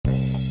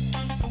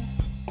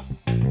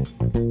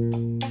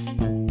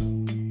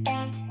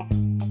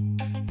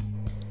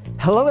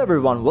Hello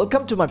everyone,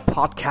 welcome to my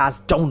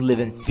podcast, Don't Live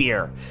in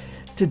Fear.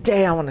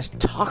 Today I want to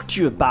talk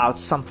to you about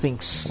something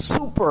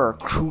super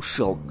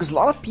crucial because a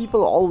lot of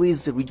people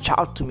always reach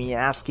out to me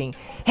asking,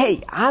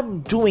 hey,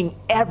 I'm doing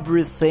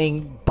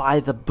everything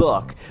by the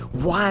book.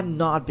 Why I'm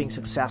not being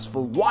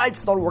successful? Why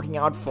it's not working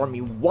out for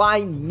me?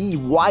 Why me?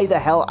 Why the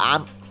hell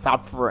I'm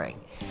suffering?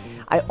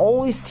 I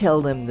always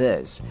tell them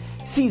this.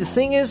 See, the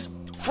thing is,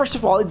 first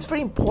of all, it's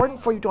very important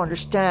for you to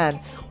understand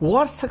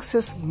what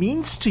success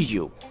means to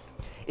you.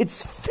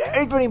 It's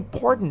very, very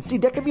important. See,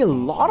 there can be a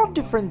lot of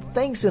different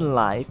things in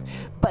life,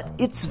 but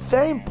it's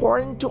very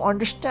important to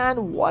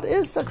understand what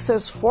is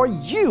success for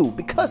you,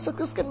 because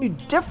success can be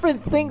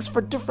different things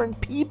for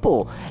different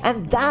people,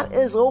 and that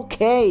is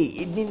okay.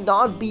 It need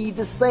not be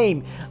the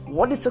same.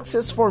 What is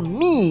success for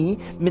me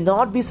may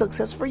not be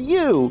success for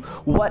you.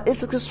 What is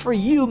success for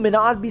you may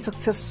not be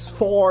success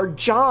for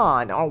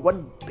John, or what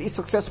is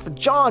success for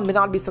John may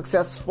not be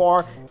success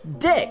for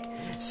Dick.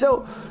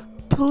 So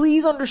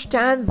please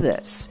understand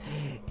this.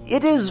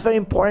 It is very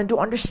important to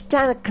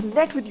understand and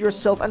connect with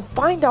yourself and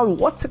find out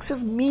what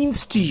success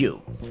means to you.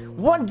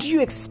 What do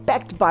you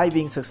expect by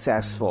being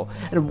successful?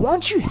 And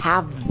once you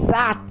have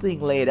that thing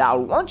laid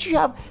out, once you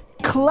have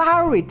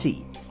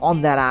clarity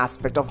on that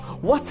aspect of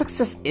what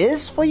success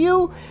is for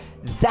you,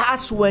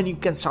 that's when you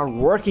can start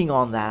working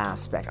on that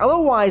aspect.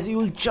 Otherwise, you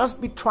will just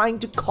be trying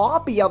to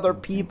copy other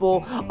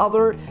people,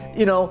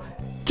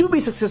 to be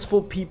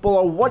successful people,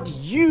 or what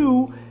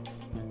you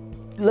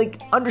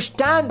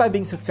understand by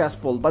being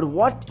successful. But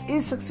what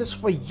is success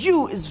for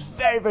you is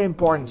very, very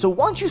important. So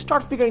once you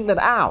start figuring that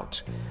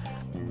out,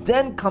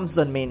 then comes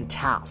the main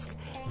task.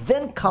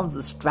 Then comes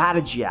the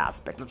strategy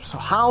aspect. So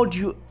how do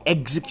you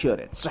execute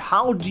it? So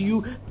how do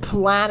you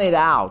plan it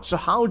out? So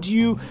how do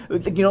you,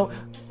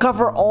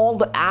 cover all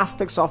the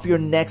aspects of your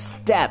next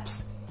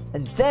steps?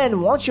 And then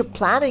once your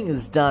planning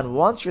is done,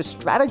 once your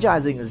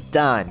strategizing is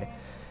done,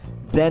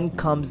 then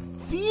comes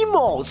the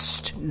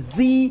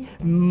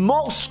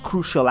most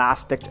crucial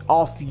aspect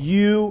of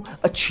you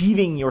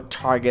achieving your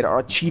target or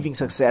achieving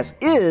success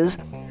is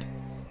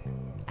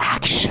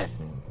action.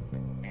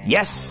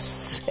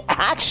 Yes,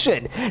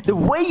 action. The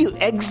way you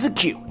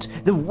execute,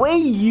 the way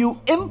you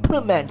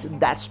implement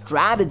that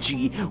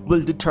strategy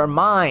will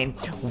determine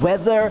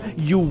whether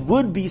you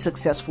would be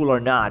successful or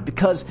not.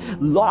 Because a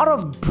lot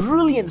of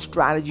brilliant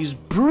strategies,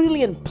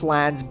 brilliant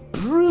plans,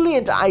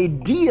 brilliant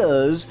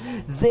ideas,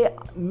 they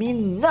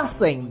mean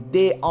nothing.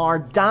 They are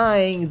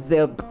dying.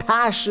 The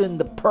passion,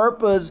 the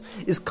purpose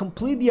is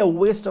completely a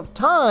waste of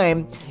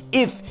time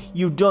if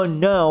you don't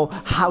know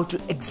how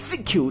to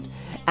execute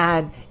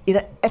and in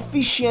an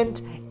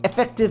efficient,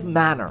 effective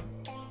manner.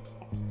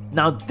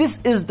 Now,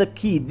 this is the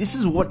key. This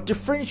is what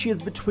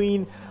differentiates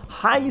between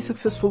highly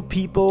successful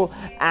people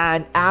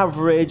and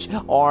average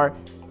or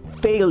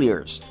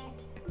failures.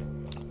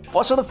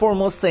 First of the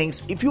foremost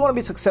things, if you want to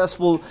be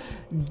successful,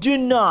 do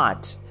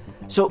not.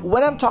 So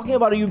when I'm talking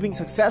about you being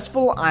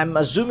successful, I'm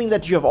assuming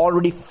that you have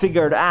already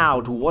figured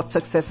out what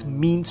success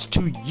means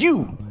to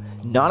you.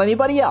 Not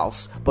anybody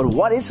else, but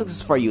what is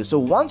success for you. So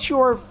once you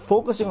are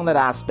focusing on that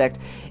aspect,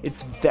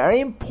 it's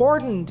very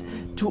important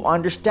to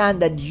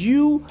understand that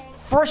you,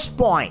 first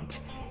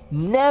point,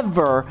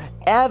 never,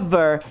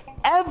 ever,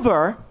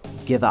 ever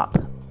give up.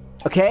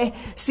 Okay?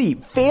 See,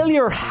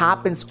 failure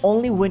happens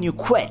only when you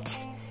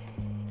quit.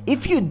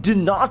 If you do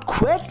not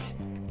quit,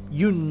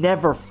 you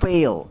never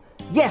fail.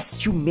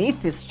 Yes, you may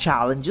face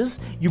challenges,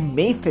 you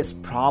may face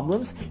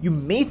problems, you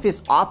may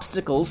face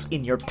obstacles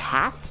in your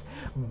path,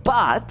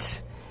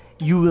 but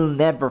you will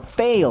never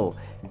fail.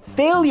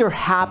 Failure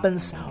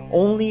happens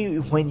only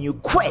when you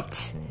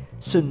quit.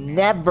 So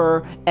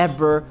never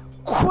ever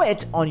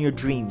quit on your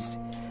dreams.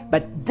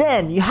 But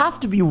then you have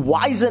to be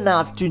wise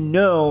enough to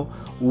know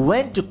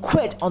when to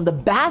quit on the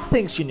bad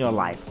things in your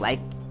life.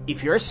 Like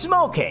if you're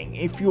smoking,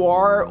 if you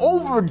are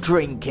over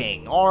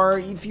drinking, or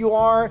if you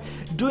are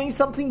doing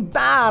something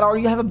bad, or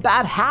you have a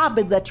bad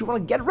habit that you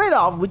want to get rid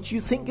of, which you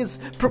think is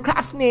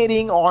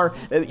procrastinating or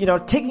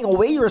taking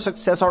away your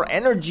success or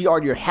energy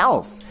or your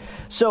health.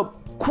 So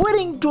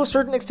quitting to a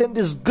certain extent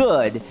is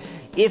good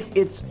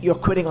if you're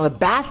quitting on the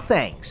bad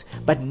things,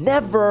 but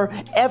never,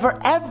 ever,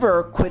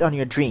 ever quit on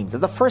your dreams.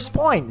 That's the first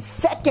point.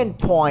 Second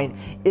point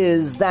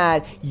is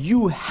that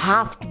you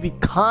have to be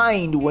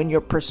kind when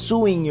you're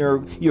pursuing your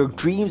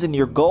dreams and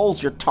your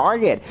goals, your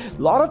target. A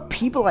lot of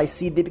people I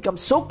see, they become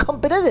so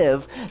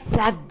competitive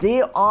that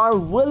they are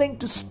willing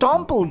to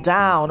stumble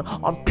down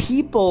on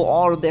people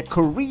or their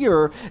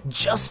career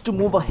just to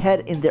move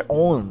ahead in their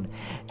own.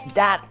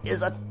 That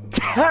is a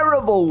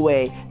terrible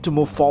way to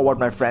move forward,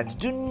 my friends.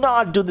 Do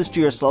not do this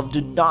to yourself. Do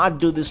not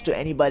do this to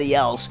anybody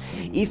else.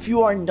 If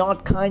you are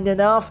not kind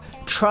enough,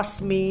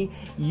 trust me,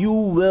 you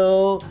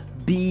will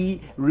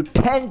be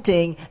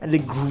repenting and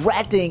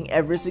regretting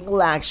every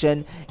single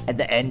action at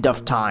the end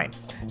of time.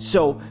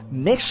 So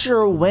make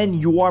sure when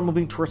you are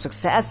moving towards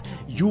success,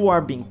 you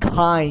are being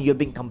kind, you're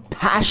being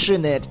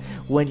compassionate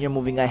when you're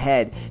moving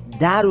ahead.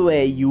 That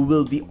way you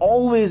will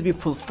always be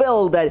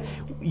fulfilled that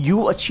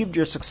you achieved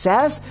your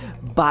success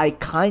by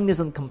kindness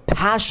and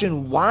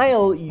compassion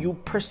while you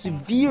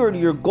persevered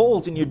your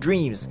goals and your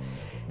dreams.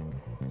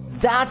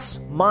 That's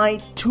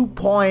my 2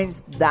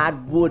 points that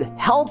would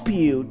help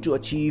you to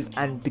achieve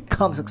and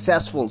become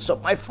successful. So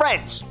my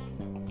friends,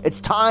 it's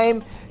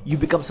time you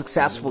become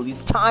successful.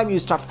 It's time you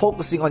start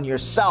focusing on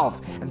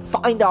yourself and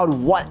find out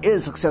what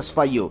is success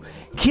for you.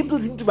 Keep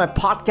listening to my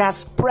podcast,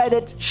 spread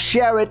it,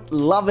 share it,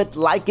 love it,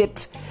 like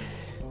it.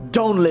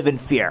 Don't live in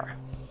fear.